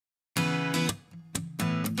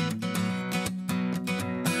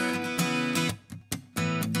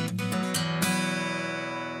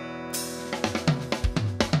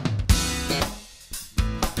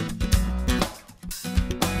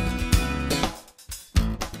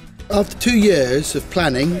After 2 years of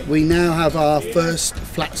planning, we now have our first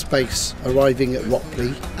flat space arriving at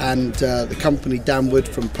Rotary, and the company Danwood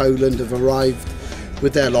from Poland have arrived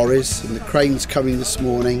with their lorries, and the crane's coming this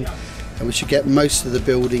morning, and we should get most of the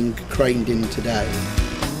building craned in today.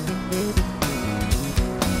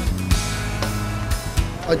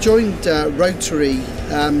 I joined Rotary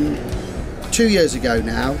 2 years ago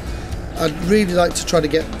now. I'd really like to try to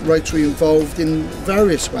get Rotary involved in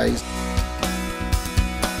various ways.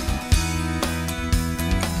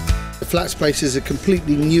 The flat space is a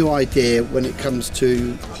completely new idea when it comes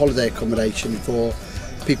to holiday accommodation for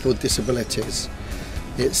people with disabilities.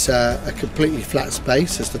 It's a completely flat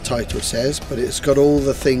space, as the title says, but it's got all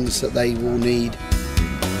the things that they will need.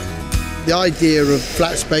 The idea of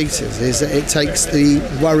flat spaces is that it takes the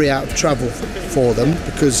worry out of travel for them,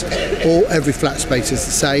 because every flat space is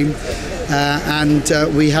the same, and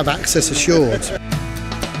we have access assured.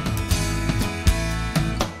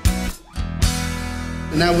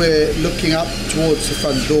 Now we're looking up towards the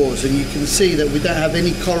front doors, and you can see that we don't have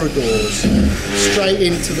any corridors straight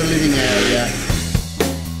into the living area.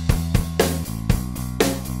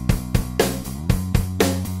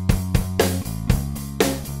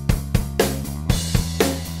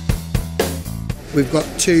 We've got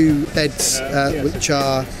 2 beds which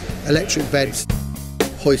are electric beds,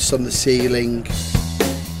 hoists on the ceiling,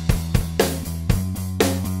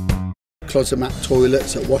 closet mat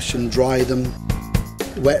toilets that wash and dry them,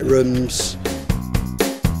 wet rooms.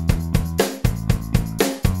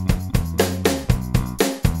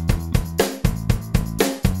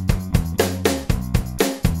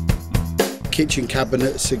 Kitchen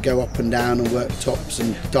cabinets that go up and down, and worktops,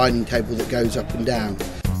 and dining table that goes up and down.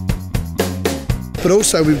 But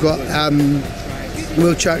also we've got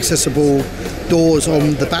wheelchair accessible doors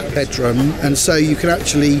on the back bedroom, and so you can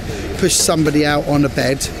actually push somebody out on a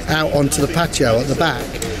bed out onto the patio at the back,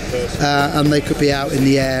 and they could be out in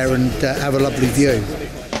the air and have a lovely view.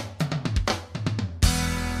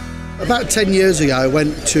 About 10 years ago I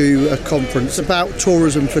went to a conference about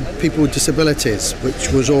tourism for people with disabilities,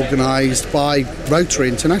 which was organised by Rotary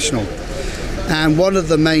International. And one of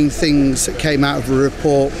the main things that came out of the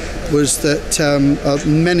report was that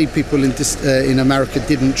many people in America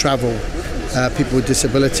didn't travel, people with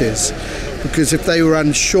disabilities, because if they were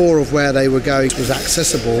unsure of where they were going was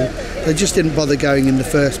accessible, they just didn't bother going in the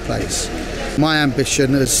first place. My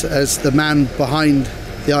ambition as the man behind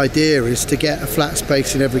the idea is to get a flat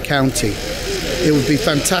space in every county. It would be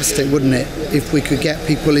fantastic, wouldn't it, if we could get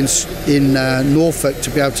people in Norfolk to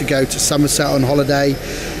be able to go to Somerset on holiday,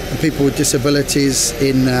 and people with disabilities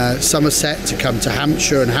in Somerset to come to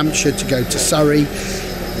Hampshire, and Hampshire to go to Surrey,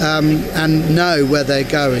 and know where they're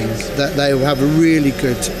going, that they will have a really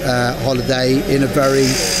good holiday in a very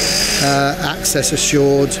access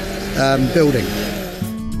assured building.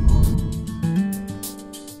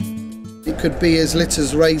 It could be as little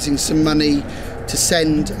as raising some money to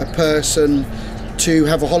send a person to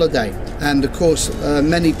have a holiday, and of course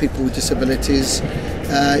many people with disabilities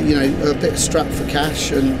are a bit strapped for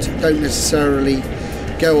cash and don't necessarily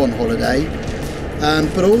go on holiday,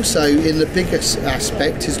 but also in the biggest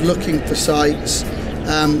aspect is looking for sites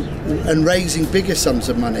and raising bigger sums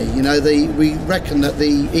of money. We reckon that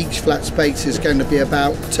each flat space is going to be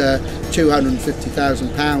about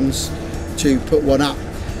 £250,000 to put one up,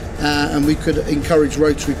 and we could encourage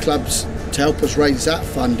Rotary clubs to help us raise that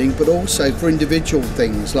funding, but also for individual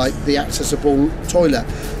things like the accessible toilet,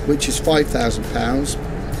 which is £5,000,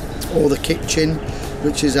 or the kitchen,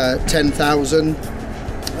 which is £10,000.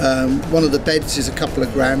 One of the beds is a couple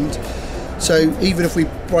of grand. So even if we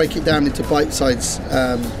break it down into bite-sized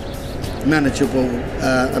manageable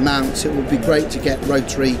amounts, it would be great to get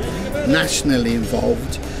Rotary nationally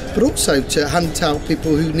involved, but also to hunt out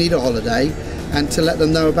people who need a holiday and to let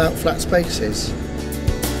them know about flat spaces.